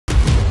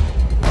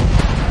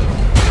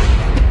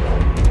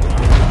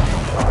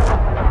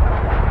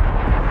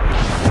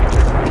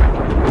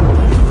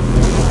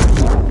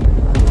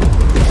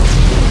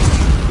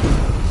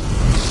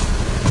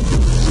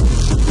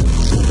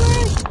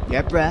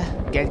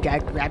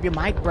bruh. Grab your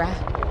mic, bruh.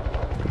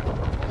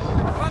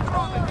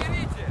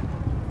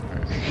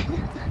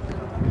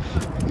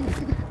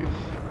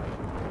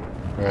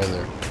 Right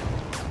there.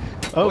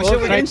 Oh shit,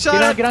 we're getting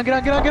shot at. Get on.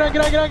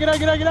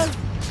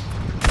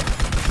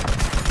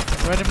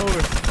 Run him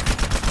over.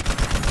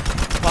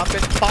 Pop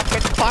it.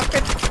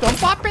 Don't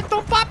pop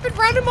it.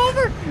 Run him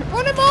over.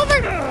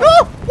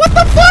 Oh, what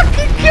the fuck?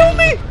 He killed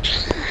me.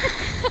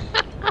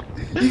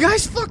 You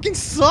guys fucking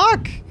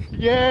suck.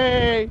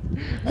 Yay.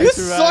 You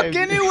suck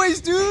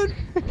anyways, dude.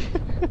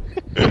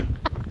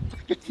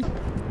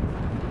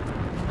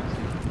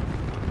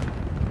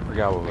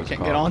 Forgot what was I can't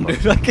called, get on, but-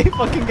 dude. I can't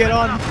fucking get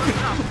on.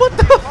 What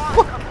the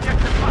fuck?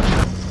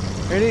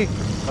 Ready?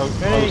 Oh,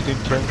 Ready?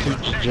 dude, turn to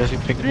Jesse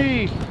Pinkman.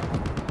 3,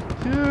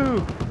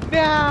 2,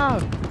 now!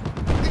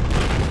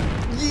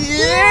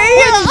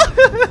 Yeah!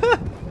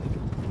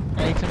 I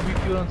need some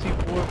refuel on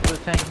C4 for the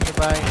tank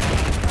nearby.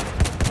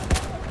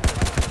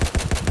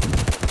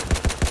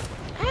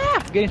 Ah!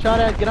 Getting shot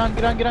at. Get on.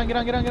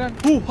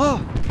 Ooh, huh.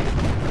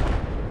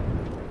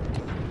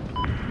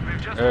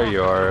 There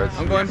you are.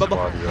 I'm going, Bubba.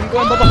 Squad, I'm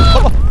going,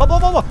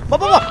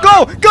 Bubba.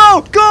 Go!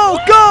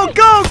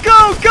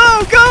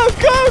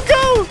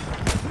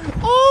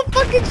 Oh,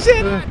 fucking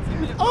shit.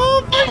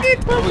 Oh, fucking.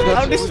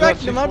 I'll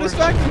distract him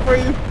for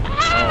you.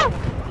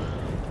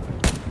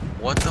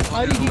 What the How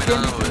fuck did is he going get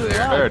on into over the there?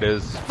 rock? There it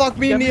is. Fuck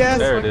me in the ass.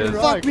 There it is.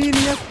 Fuck me in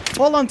the ass.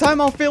 Hold on, time,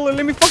 I'll feel it.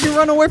 Let me fucking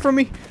run away from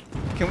me.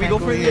 Can we go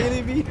for the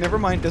ADV? Never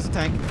mind, there's a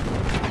tank.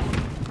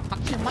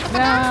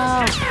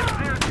 No!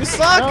 You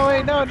suck. No,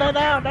 wait, no.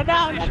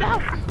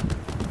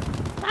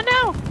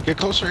 Get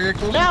closer.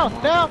 No!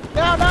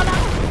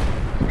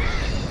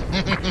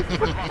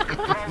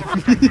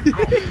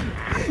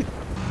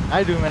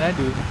 I do, man,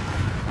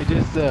 It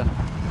just,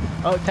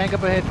 oh, tank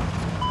up ahead.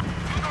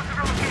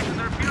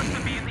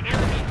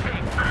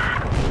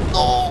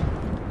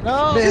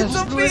 No! It's a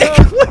screw it big up.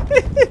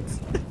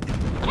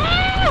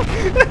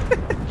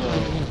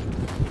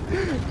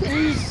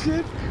 Holy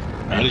shit.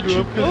 How did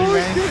you? Oh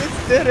shit,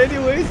 it's dead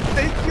anyways.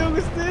 Thank you,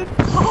 it's dead.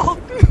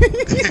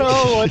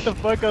 Oh, what the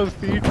fuck else,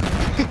 Steve?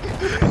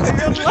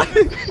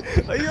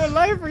 Are you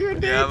alive or you're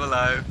dead? Yeah, I'm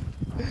alive.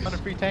 On a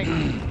free tank.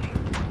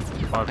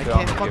 I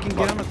can't fucking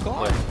get on the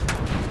car.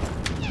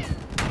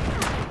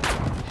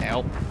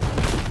 Help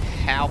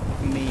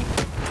me.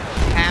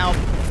 Help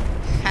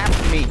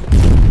me.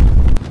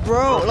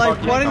 Bro, like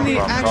what in the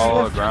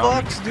actual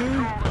fucks,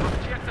 dude?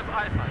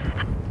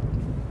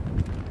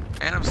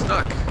 And I'm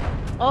stuck.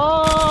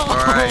 Oh!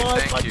 Alright, I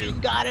thank fucking you.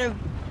 got him!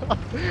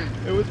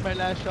 It was my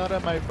last shot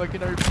at my fucking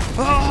RPG.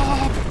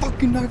 Oh,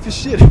 fucking knife of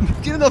shit.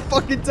 Get in the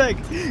fucking tank.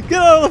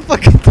 Get out of the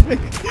fucking tank.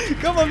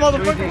 Come on,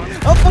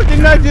 motherfucker. I'll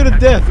fucking knife you to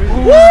death.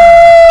 Woo!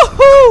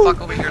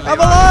 Fuck over here, I'm Leon.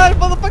 alive,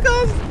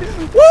 motherfuckers. Let's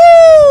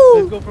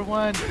Woo! go for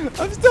one.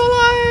 I'm still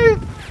alive.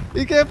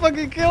 You can't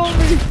fucking kill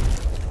me.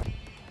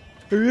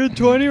 If you had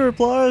 20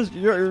 replies,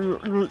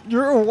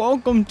 you're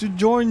welcome to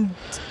join.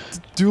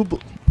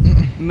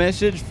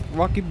 Message,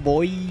 Rocky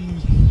boy.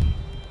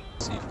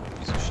 Piece of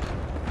shit.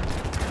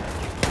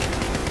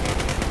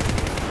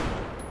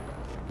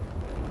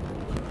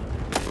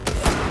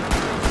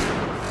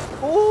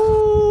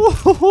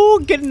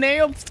 Oh, get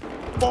nailed,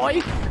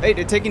 boy. Hey,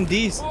 they're taking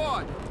D's.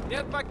 Oh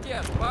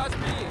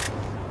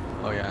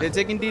yeah. They're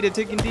taking D.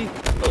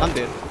 I'm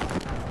dead.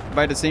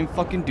 By the same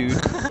fucking dude.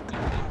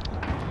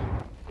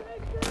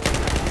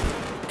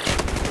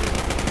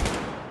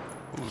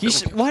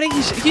 Why did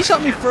he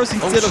shot me first Oh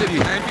instead shit, of you?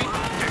 behind me?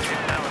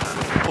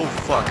 Oh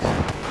fuck.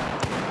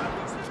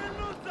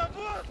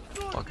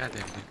 Oh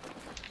goddamn dude.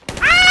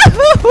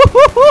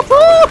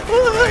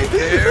 Right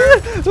there.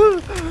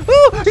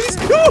 He's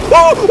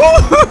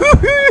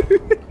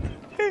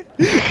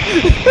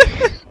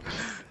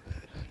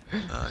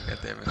Oh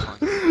goddamn it.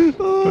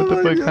 What the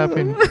fuck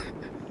happened?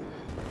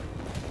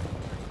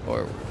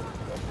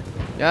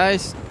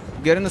 Guys,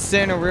 get in the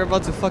center. We're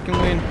about to fucking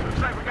win.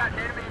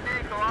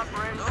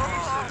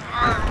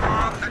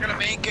 I'm not gonna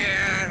make it.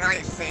 I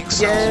think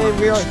so. Yay,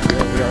 we are.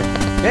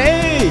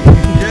 Hey!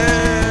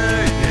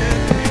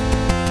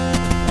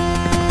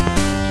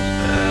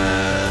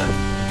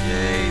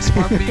 Yay,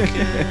 smart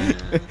beacon.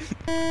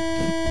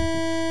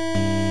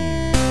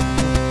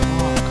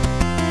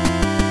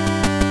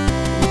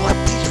 What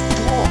the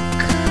fuck?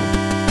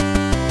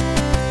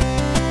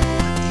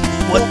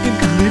 Fucking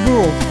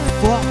liberal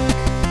fuck.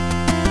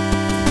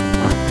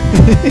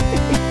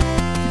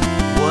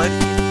 What?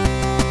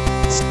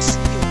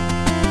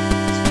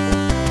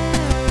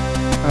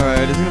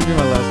 Alright, this is gonna be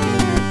my last game,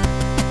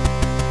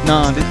 dude.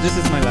 Nah, this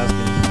is my last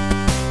game.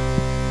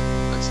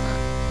 That's not.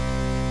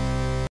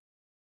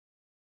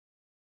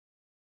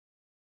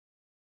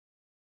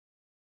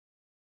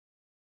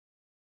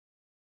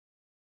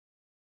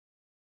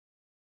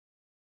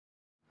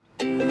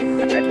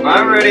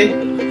 I'm ready.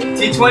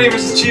 T20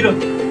 versus Cheetah.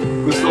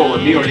 Who's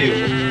stolen, me or you?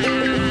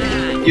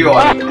 You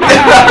are. You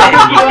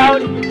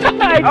out!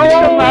 I kicked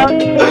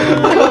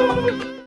him out!